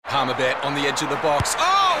Palmerbet on the edge of the box.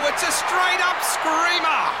 Oh, it's a straight-up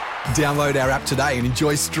screamer! Download our app today and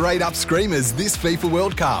enjoy straight-up screamers this FIFA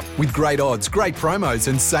World Cup with great odds, great promos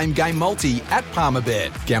and same-game multi at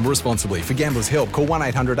Palmerbet. Gamble responsibly. For Gamblers' Help, call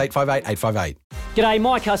 1-800-858-858. G'day,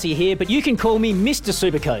 Mike Hussey here, but you can call me Mr.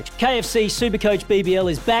 Supercoach. KFC Supercoach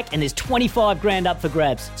BBL is back and there's 25 grand up for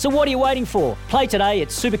grabs. So what are you waiting for? Play today at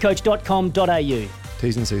supercoach.com.au.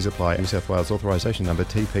 T's and C's apply. New South Wales authorisation number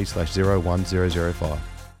TP/01005.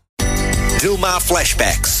 Dilmar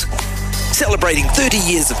Flashbacks. Celebrating 30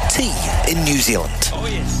 years of tea in New Zealand. Oh,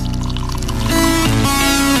 yes.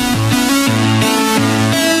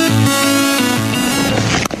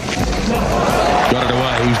 Got it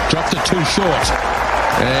away. He's dropped it too short.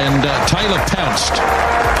 And Taylor pounced.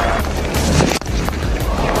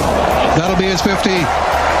 That'll be his 50.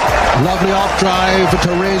 Lovely off drive to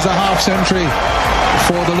raise a half century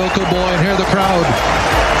for the local boy. And here the crowd.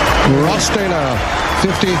 Ross Taylor,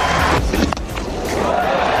 50.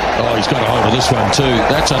 Oh, he's got a hold of this one too.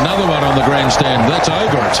 That's another one on the grandstand. That's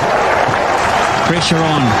over it. Pressure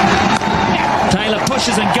on. Taylor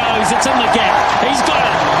pushes and goes. It's in the gap. He's got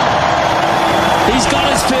it. He's got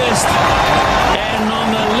his first. And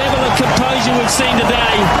on the level of composure we've seen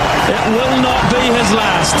today, it will not be his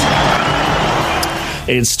last.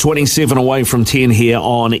 It's 27 away from 10 here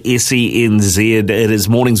on SENZ. It is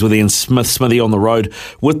Mornings with Ian Smith, Smithy on the road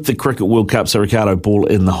with the Cricket World Cup. So Ricardo Ball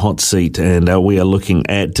in the hot seat, and we are looking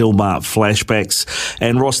at Dilmar flashbacks.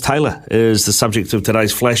 And Ross Taylor is the subject of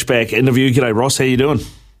today's flashback interview. G'day, Ross. How you doing?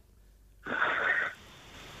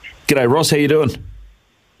 G'day, Ross. How you doing?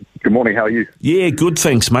 Good morning. How are you? Yeah, good.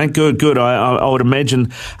 Thanks, mate. Good. I would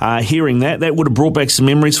imagine hearing that would have brought back some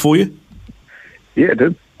memories for you. Yeah, it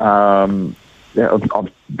did. Yeah, I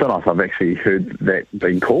don't know if I've actually heard that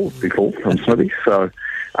being called before from Smithy. So,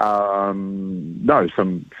 no,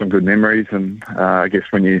 some good memories, and I guess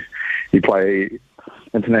when you play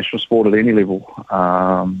international sport at any level,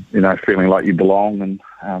 feeling like you belong,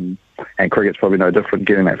 and cricket's probably no different.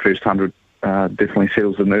 Getting that first 100 definitely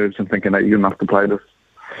settles the nerves, and thinking that you're enough to play this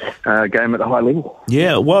game at a high level.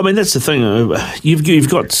 Yeah, well, I mean, that's the thing. You've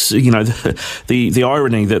got, the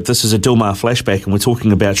irony that this is a Dilmar flashback, and we're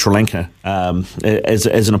talking about Sri Lanka as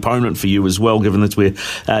an opponent for you as well, given that's where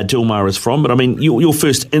Dilmar is from. But I mean, your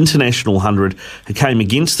first international 100 came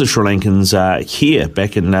against the Sri Lankans here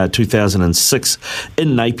back in 2006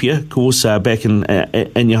 in Napier, of course, back in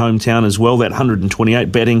your hometown as well. That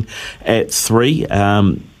 128 batting at 3.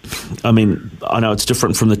 I mean, I know it's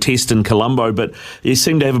different from the test in Colombo, but you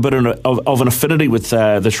seem to have a bit of an affinity with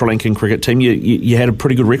the Sri Lankan cricket team. You had a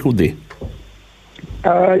pretty good record there.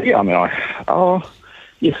 Yeah, I mean,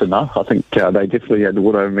 yes and no. I think they definitely had the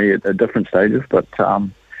wood over me at different stages, but, a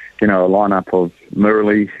lineup of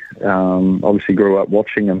Murali, obviously grew up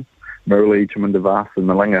watching him, Murali, Chaminda Vaas and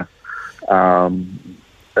Malinga.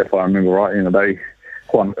 If I remember right, they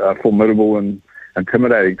quite formidable and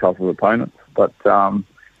intimidating type of opponents, but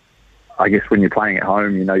I guess when you're playing at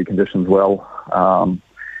home, you know your conditions well,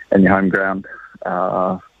 and your home ground.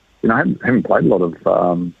 I haven't played a lot of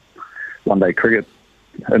one-day cricket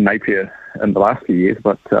in Napier in the last few years,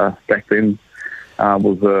 but back then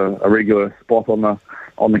was a regular spot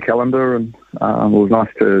on the calendar, and it was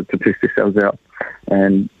nice to test yourselves out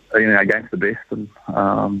and against the best,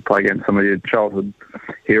 and play against some of your childhood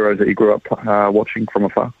heroes that you grew up watching from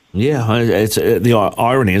afar. Yeah, it's the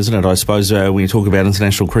irony, isn't it? I suppose when you talk about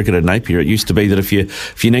international cricket at Napier, it used to be that if you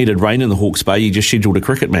needed rain in the Hawke's Bay, you just scheduled a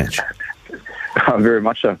cricket match. Very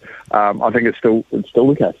much so. I think it's still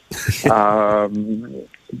the case.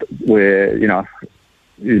 Where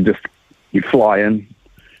you fly in,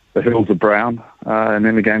 the hills are brown, and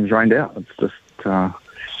then the game's rained out. It's just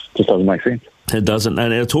doesn't make sense. It doesn't.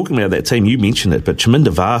 And talking about that team, you mentioned it, but Chaminda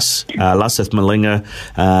Vaas, Lasith Malinga,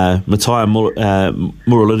 Mataya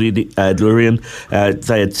Muralidurian,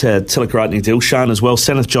 they had Tilakaratne Dilshan as well,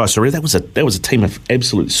 Sanath Jayasuriya. That was a team of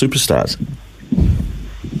absolute superstars.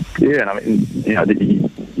 Yeah, and I mean,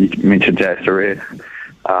 you mentioned Jayasuriya.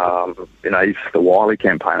 He's the wily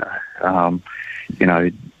campaigner.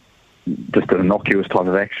 Just an innocuous type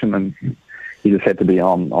of action, and he just had to be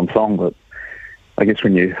on song, but I guess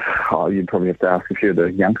when you'd probably have to ask a few of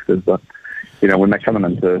the youngsters, but when they're coming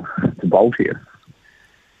into bowl here,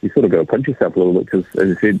 you sort of got to pinch yourself a little bit, because, as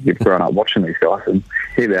you said, you've grown up watching these guys, and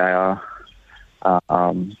here they are,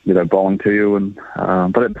 bowling to you, and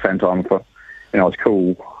but at the same time, it's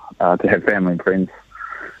cool to have family and friends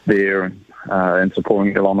there and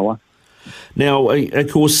supporting you along the way. Now,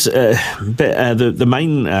 of course, the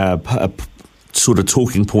main sort of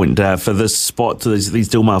talking point for this spot, these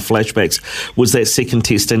Dilmah flashbacks, was that second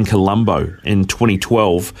test in Colombo in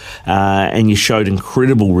 2012, and you showed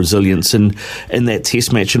incredible resilience in that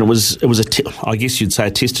test match, and it was I guess you'd say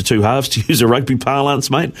a test of two halves, to use a rugby parlance,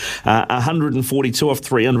 mate. 142 off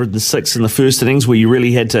 306 in the first innings, where you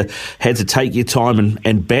really had to take your time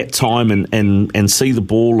and bat time and see the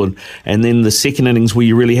ball, and then the second innings where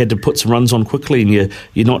you really had to put some runs on quickly, and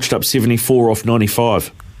you notched up 74 off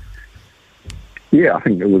 95. Yeah, I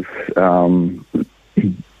think it was, I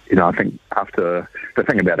think after, the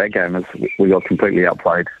thing about that game is we got completely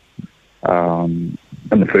outplayed in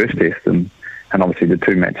the first test, and obviously the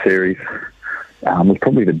two-match series was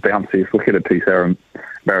probably the bounciest wicket at Pisara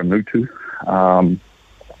Baramutu.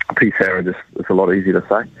 Pisara, just, it's a lot easier to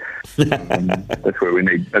say. That's where we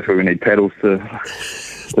need Paddles to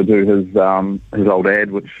do his old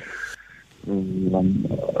ad, which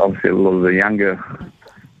obviously a lot of the younger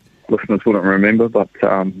listeners wouldn't remember, but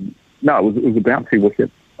no, it was a bouncy wicket,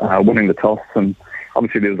 winning the toss, and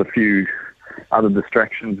obviously there was a few other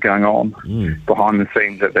distractions going on behind the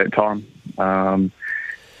scenes at that time, and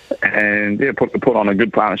yeah, put on a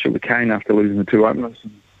good partnership with Kane after losing the two openers.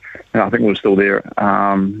 And I think we were still there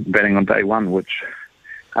batting on day one, which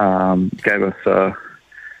gave us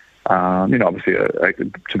obviously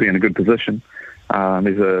to be in a good position.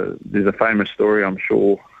 There's a famous story, I'm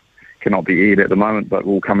sure, cannot be aired at the moment, but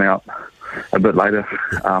will come out a bit later,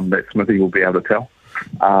 that Smithy will be able to tell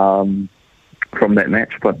from that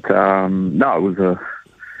match. But no, it was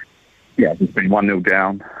it's been 1-0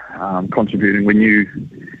 down, contributing. We knew,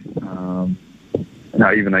 even though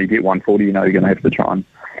you get 140, you're going to have to try and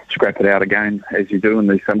scrap it out again, as you do in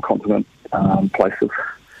these subcontinent places.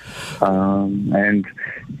 And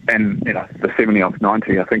the 70 off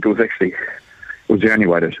 90, I think it was the only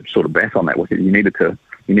way to sort of bat on that wicket. You needed to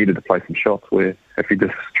play some shots where if you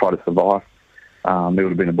just try to survive, there would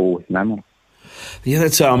have been a ball with an name on it. Yeah,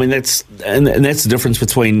 that's the difference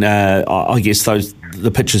between I guess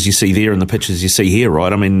the pitches you see there and the pitches you see here,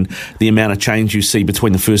 right? I mean, the amount of change you see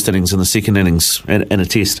between the first innings and the second innings in a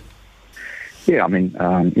test. Yeah, I mean,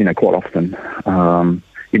 quite often,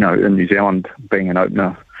 in New Zealand, being an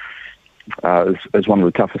opener is one of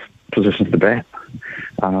the toughest positions to bat,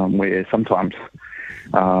 where sometimes,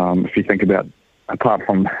 if you think about, apart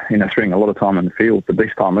from spending a lot of time in the field, the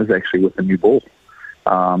best time is actually with the new ball.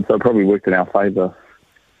 So it probably worked in our favour,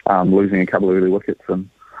 losing a couple of early wickets and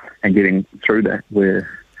getting through that. Where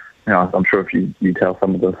I'm sure if you tell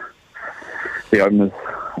some of the openers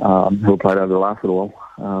who have played over the last little while,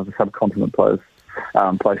 the subcontinent players,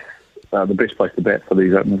 the best place to bat for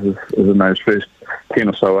these openers is in those first 10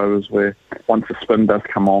 or so overs, where once the spin does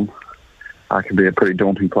come on, it can be a pretty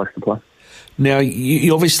daunting place to play. Now,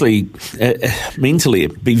 you obviously, mentally,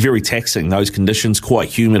 it'd be very taxing, those conditions, quite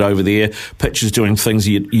humid over there, pitchers doing things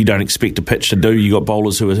you don't expect a pitch to do. You got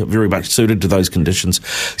bowlers who are very much suited to those conditions.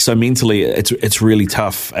 So mentally, it's really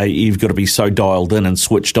tough. You've got to be so dialed in and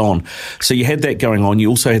switched on. So you had that going on. You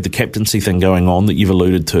also had the captaincy thing going on that you've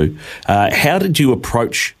alluded to. How did you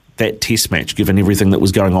approach that test match, given everything that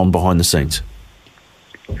was going on behind the scenes?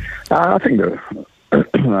 I think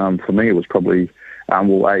for me, it was probably...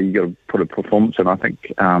 you got to put a performance in. I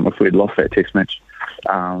think if we had lost that test match,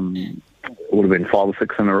 it would have been 5 or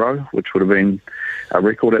 6 in a row, which would have been a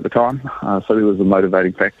record at the time. So there was a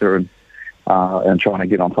motivating factor in trying to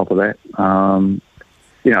get on top of that.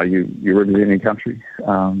 You're representing your country.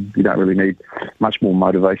 You don't really need much more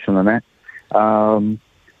motivation than that.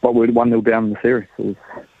 But we're 1-0 down in the series.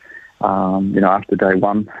 After day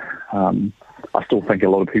one, I still think a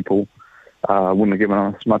lot of people wouldn't have given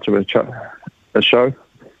us much of a show.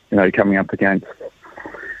 Coming up against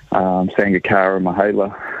Sangakkara,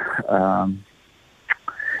 Mahela,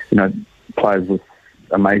 players with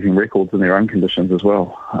amazing records in their own conditions as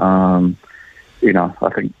well. I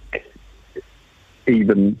think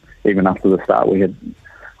even after the start we had,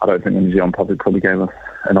 I don't think the New Zealand public probably gave us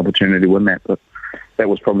an opportunity to win that, but that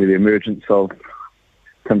was probably the emergence of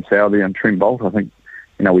Tim Southee and Trent Boult. I think,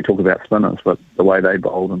 we talk about spinners, but the way they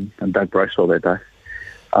bowled and Doug Bracewell that day,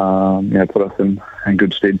 put us in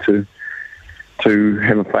good stead to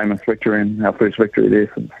have a famous victory, and our first victory there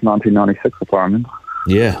since 1996, if I remember.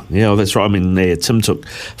 Yeah, that's right. I mean, Tim took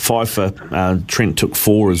 5 for, Trent took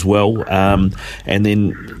 4 as well, and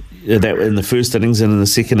then that in the first innings, and in the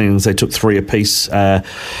second innings they took 3 apiece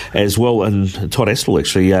as well, and Todd Aspel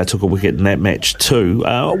actually took a wicket in that match too.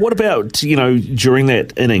 What about, during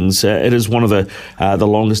that innings, it is one of the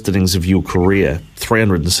longest innings of your career,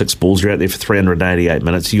 306 balls, you're out there for 388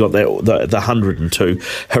 minutes, you got the 102.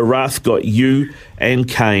 Herath got you and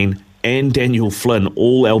Kane and Daniel Flynn,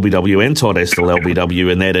 all LBW, and Todd Astle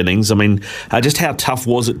LBW in that innings. I mean, just how tough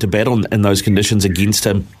was it to bat in those conditions against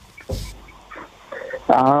him?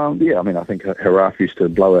 Yeah, I mean, I think Haraf used to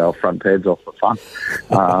blow our front pads off for fun.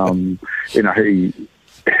 He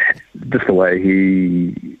just the way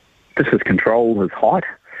just his control, his height,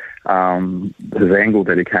 his angle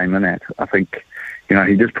that he came in at. I think,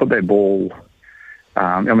 he just put that ball.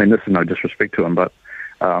 I mean, this is no disrespect to him, but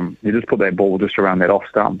he just put that ball just around that off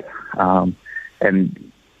stump.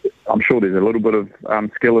 And I'm sure there's a little bit of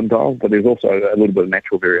skill involved, but there's also a little bit of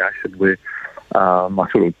natural variation where I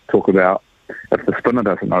sort of talk about if the spinner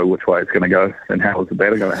doesn't know which way it's going to go, then how is the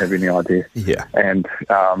batter going to have any idea? Yeah. And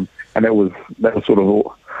that was sort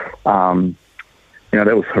of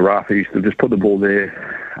that was Haraf. He used to just put the ball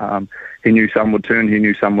there. He knew some would turn. He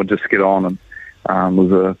knew some would just get on, and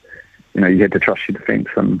you had to trust your defence,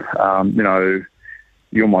 and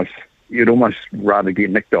you'd almost rather get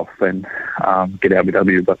nicked off than get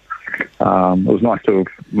LBW. But it was nice to have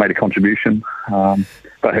made a contribution.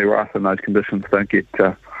 But Haraf in those conditions don't get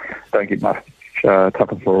much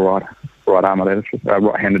tougher for a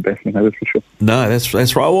right-handed batsman, that is for sure. No, that's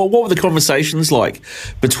right. Well, what were the conversations like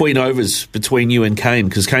between overs between you and Kane?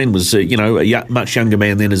 Because Kane was, a much younger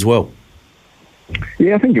man then as well.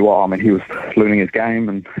 Yeah, I think you are. I mean, he was learning his game,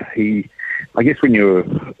 and I guess when you're,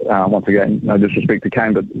 once again, no disrespect to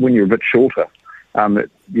Kane, but when you're a bit shorter,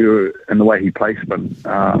 you're in the way he plays spin,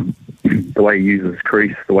 the way he uses his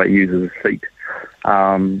crease, the way he uses his feet,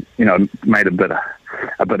 made it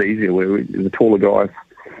a bit easier. Where the taller guys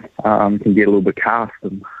can get a little bit cast,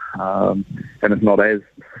 and it's not as,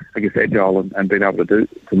 I guess, agile and being able to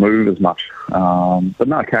move as much. But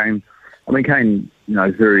no, Kane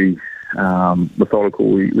is very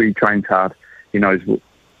methodical. He trains hard. He knows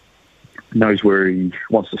where he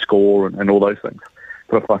wants to score and all those things.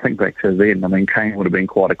 But if I think back to then, I mean, Kane would have been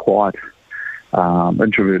quite a quiet,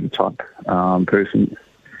 introverted type person.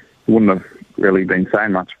 He wouldn't have really been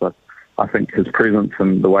saying much, but I think his presence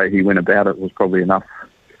and the way he went about it was probably enough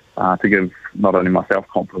to give not only myself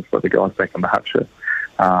confidence, but the guys back in the hutcher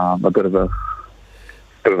a bit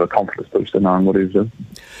of a confidence booster knowing what he was doing.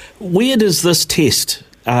 Where does this test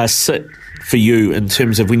sit for you in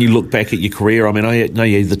terms of when you look back at your career? I mean, I know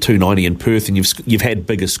you had the 290 in Perth and you've had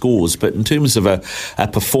bigger scores, but in terms of a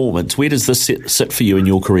performance, where does this sit for you in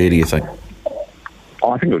your career, do you think?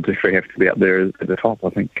 I think it would definitely have to be up there at the top. I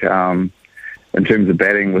think in terms of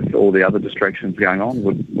batting with all the other distractions going on,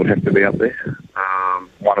 would have to be up there,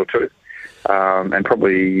 one or two. And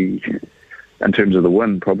probably in terms of the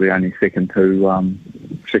win, probably only second to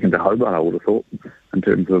Hobart, I would have thought, in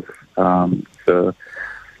terms of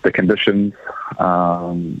the conditions,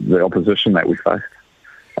 the opposition that we faced,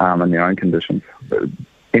 and their own conditions. But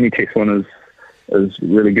any test win is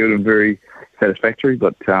really good and very satisfactory,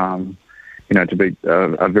 but to beat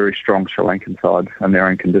a very strong Sri Lankan side in their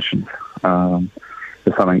own conditions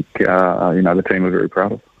is something the team are very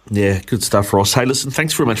proud of. Yeah, good stuff, Ross. Hey, listen,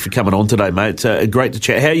 thanks very much for coming on today, mate. It's great to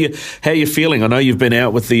chat. How are you feeling? I know you've been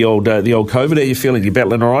out with the old COVID. How are you feeling? You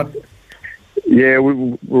battling all right? Yeah,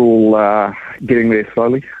 we're all getting there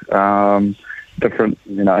slowly. Different,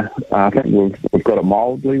 I think we've got it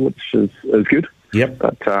mildly, which is good. Yep.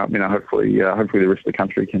 But hopefully the rest of the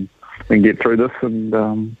country can get through this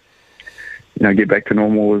and get back to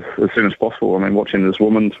normal as soon as possible. I mean, watching this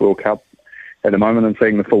Women's World Cup at the moment and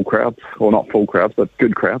seeing the full crowds, or not full crowds, but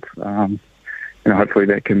good crowds. Hopefully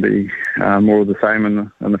that can be more of the same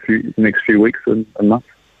in the next few weeks and months.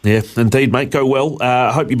 Yeah, indeed, mate. Go well.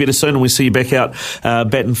 I hope you're better soon and we see you back out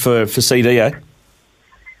batting for CD, eh?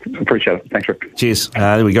 Appreciate it. Thanks, Rick. Cheers.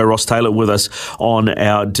 There we go. Ross Taylor with us on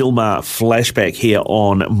our Dilmah flashback here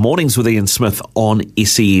on Mornings with Ian Smith on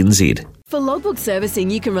SENZ. For logbook servicing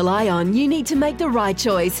you can rely on, you need to make the right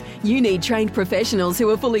choice. You need trained professionals who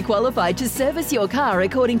are fully qualified to service your car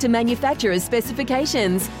according to manufacturer's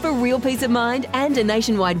specifications. For real peace of mind and a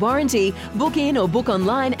nationwide warranty, book in or book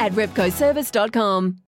online at repcoservice.com.